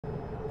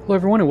Hello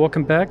everyone and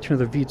welcome back to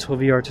another VTOL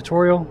VR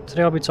tutorial.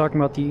 Today I'll be talking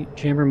about the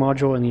jammer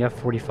module in the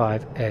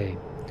F-45A.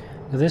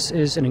 Now this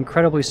is an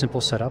incredibly simple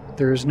setup.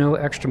 There is no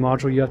extra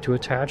module you have to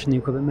attach in the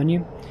equipment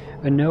menu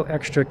and no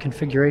extra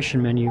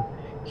configuration menu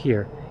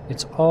here.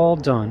 It's all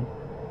done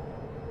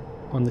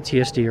on the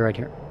TSD right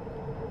here.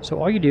 So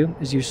all you do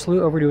is you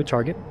slew over to a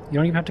target. You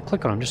don't even have to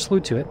click on them, just slew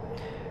to it.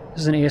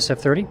 This is an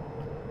ASF-30.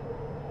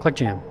 Click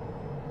jam.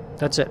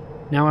 That's it.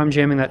 Now I'm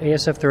jamming that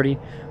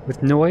ASF-30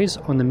 with noise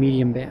on the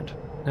medium band.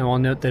 Now I'll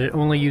note that it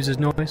only uses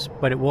noise,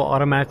 but it will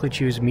automatically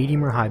choose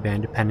medium or high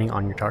band depending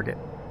on your target.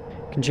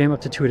 You can jam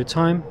up to 2 at a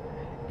time.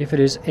 If it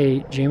is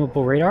a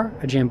jammable radar,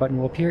 a jam button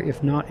will appear.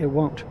 If not, it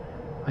won't.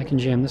 I can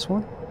jam this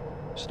one.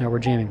 So now we're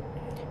jamming.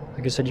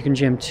 Like I said, you can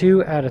jam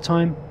 2 at a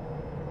time,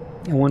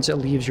 and once it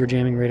leaves your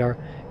jamming radar,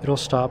 it'll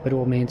stop, but it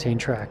will maintain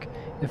track.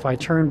 If I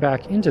turn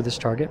back into this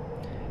target,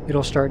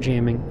 it'll start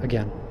jamming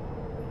again.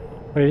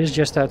 But it is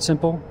just that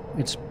simple.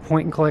 It's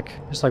point and click,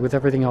 just like with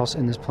everything else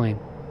in this plane.